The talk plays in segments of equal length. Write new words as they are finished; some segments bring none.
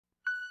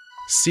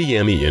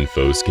CME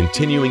Info's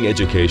continuing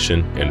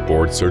education and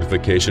board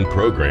certification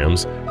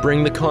programs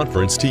bring the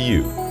conference to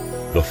you.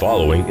 The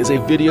following is a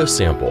video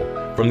sample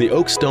from the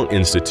Oakstone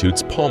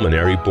Institute's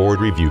Pulmonary Board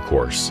Review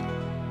course.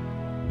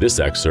 This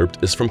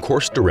excerpt is from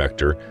Course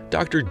Director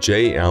Dr.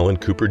 J. Allen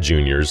Cooper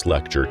Jr.'s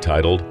lecture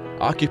titled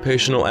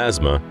Occupational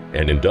Asthma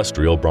and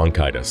Industrial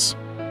Bronchitis.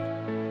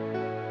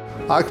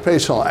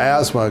 Occupational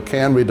asthma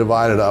can be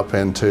divided up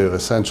into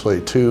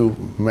essentially two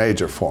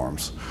major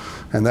forms,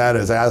 and that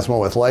is asthma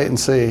with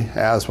latency,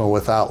 asthma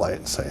without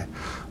latency.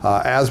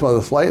 Asthma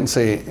with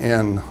latency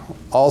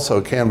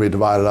also can be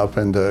divided up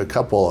into a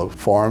couple of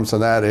forms,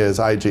 and that is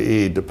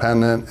IgE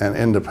dependent and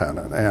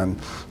independent. And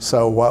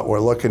so what we're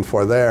looking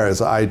for there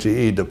is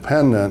IgE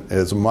dependent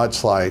is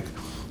much like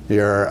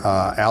your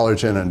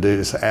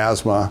allergen-induced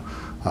asthma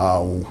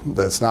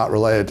that's not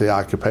related to the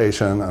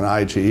occupation, an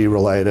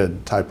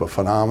IgE-related type of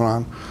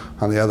phenomenon.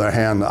 On the other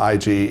hand,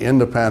 IgE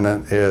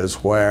independent is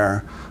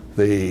where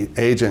the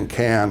agent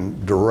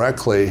can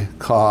directly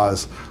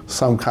cause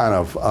some kind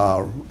of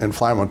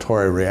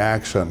inflammatory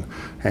reaction,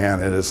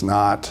 and it is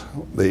not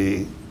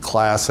the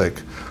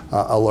classic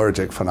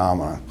allergic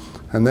phenomenon.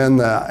 And then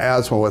the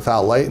asthma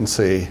without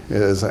latency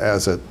is,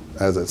 as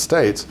it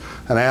states,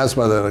 an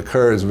asthma that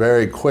occurs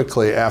very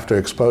quickly after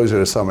exposure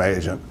to some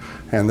agent.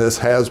 And this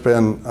has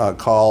been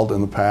called in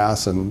the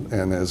past,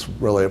 and is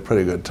really a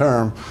pretty good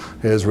term,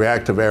 is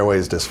reactive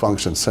airways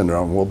dysfunction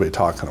syndrome. We'll be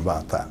talking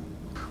about that.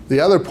 The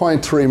other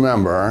point to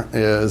remember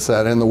is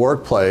that in the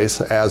workplace,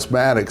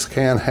 asthmatics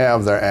can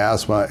have their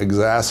asthma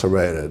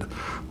exacerbated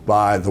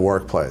by the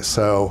workplace.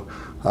 So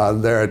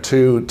there are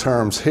two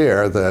terms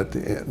here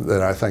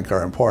that I think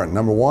are important.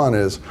 Number one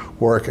is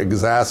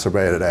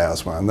work-exacerbated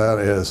asthma, and that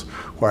is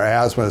where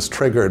asthma is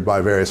triggered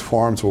by various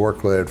forms of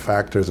work-related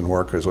factors in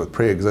workers with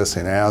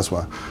pre-existing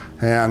asthma.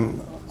 And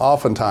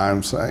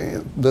oftentimes,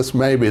 this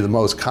may be the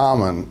most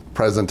common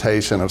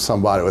presentation of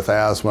somebody with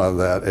asthma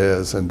that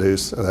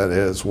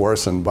is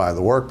worsened by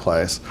the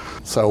workplace.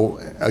 So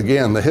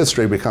again, the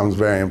history becomes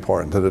very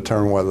important to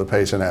determine whether the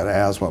patient had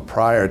asthma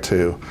prior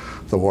to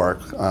the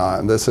work.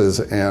 This is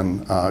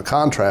in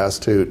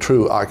contrast to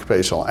true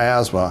occupational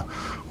asthma,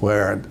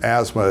 where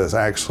asthma is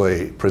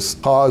actually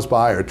caused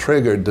by or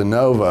triggered de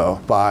novo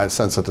by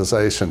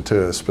sensitization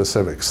to a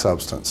specific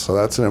substance. So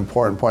that's an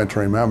important point to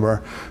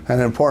remember, and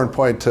an important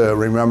point to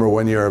remember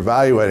when you're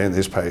evaluating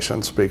these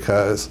patients,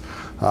 because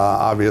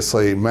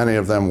obviously many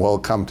of them will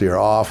come to your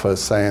office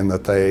saying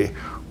that they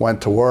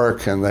went to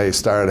work and they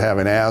started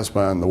having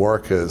asthma, and the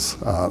work is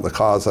the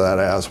cause of that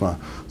asthma.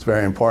 It's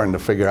very important to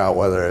figure out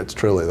whether it's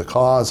truly the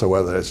cause or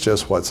whether it's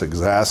just what's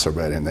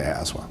exacerbating the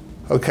asthma.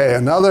 Okay,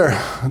 another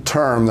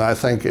term that I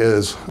think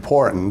is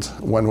important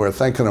when we're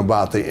thinking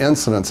about the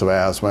incidence of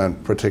asthma in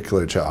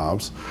particular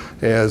jobs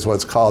is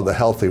what's called the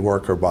healthy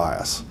worker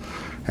bias.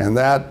 And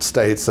that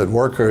states that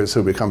workers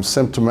who become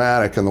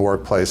symptomatic in the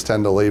workplace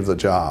tend to leave the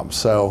job.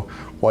 So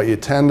what you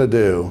tend to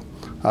do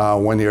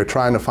when you're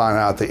trying to find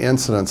out the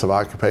incidence of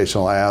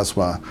occupational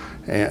asthma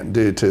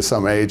due to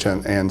some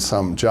agent and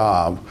some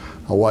job,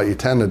 what you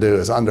tend to do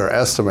is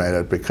underestimate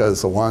it,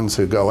 because the ones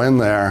who go in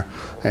there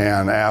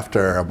and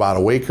after about a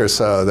week or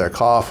so they're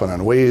coughing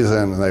and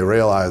wheezing and they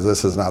realize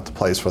this is not the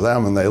place for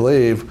them and they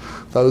leave,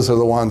 those are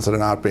the ones that are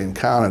not being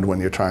counted when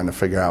you're trying to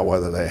figure out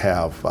whether they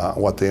have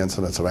what the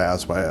incidence of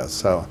asthma is.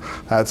 So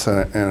that's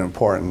an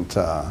important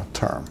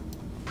term.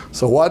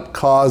 So what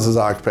causes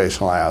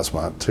occupational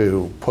asthma?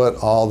 To put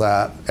all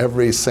that,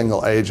 every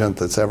single agent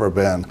that's ever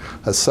been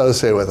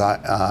associated with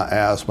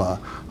asthma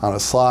on a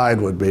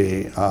slide would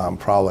be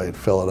probably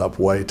fill it up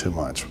way too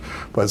much.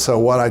 But so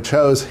what I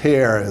chose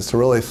here is to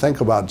really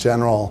think about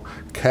general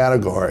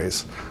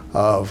categories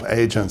of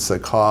agents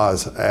that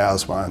cause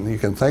asthma. And you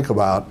can think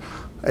about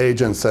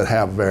agents that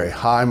have very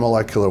high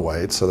molecular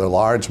weight, so they're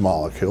large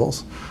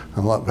molecules,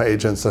 and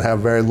agents that have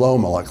very low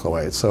molecular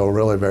weight, so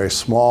really very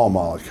small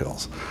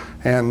molecules.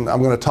 And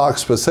I'm going to talk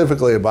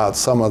specifically about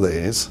some of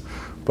these,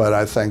 but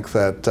I think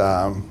that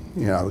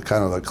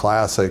kind of the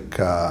classic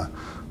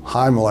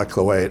high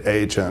molecular weight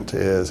agent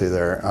is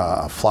either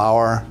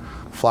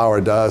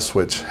flour dust,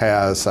 which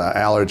has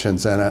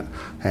allergens in it,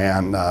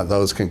 and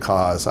those can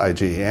cause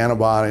IgE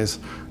antibodies,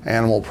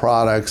 animal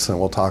products, and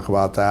we'll talk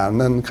about that.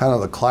 And then kind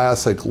of the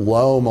classic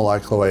low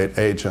molecular weight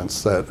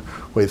agents that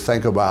we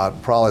think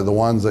about, probably the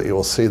ones that you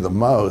will see the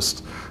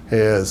most,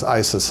 is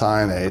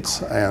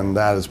isocyanates, and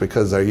that is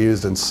because they're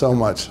used in so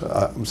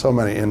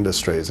many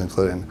industries,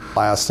 including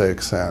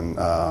plastics and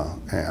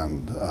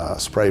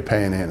spray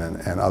painting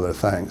and other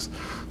things.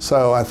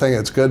 So I think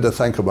it's good to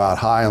think about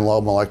high and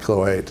low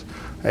molecular weight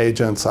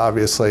agents.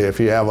 Obviously, if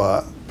you have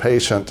a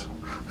patient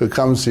who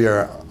comes to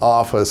your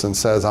office and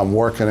says, I'm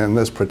working in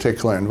this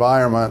particular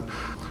environment,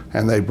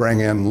 and they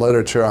bring in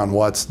literature on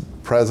what's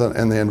present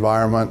in the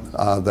environment,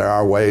 there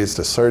are ways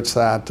to search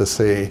that to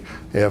see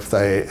if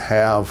they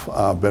have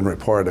been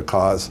reported to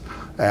cause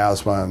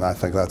asthma, and I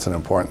think that's an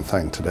important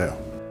thing to do.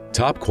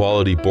 Top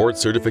quality board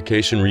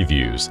certification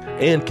reviews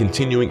and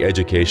continuing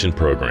education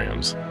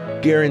programs.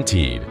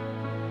 Guaranteed.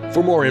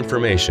 For more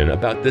information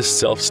about this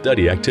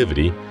self-study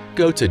activity,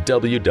 go to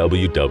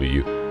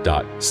www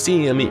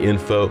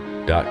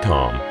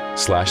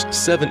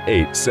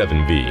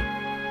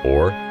www.cmeinfo.com/787V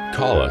or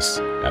call us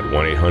at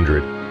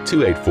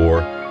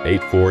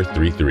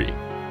 1-800-284-8433.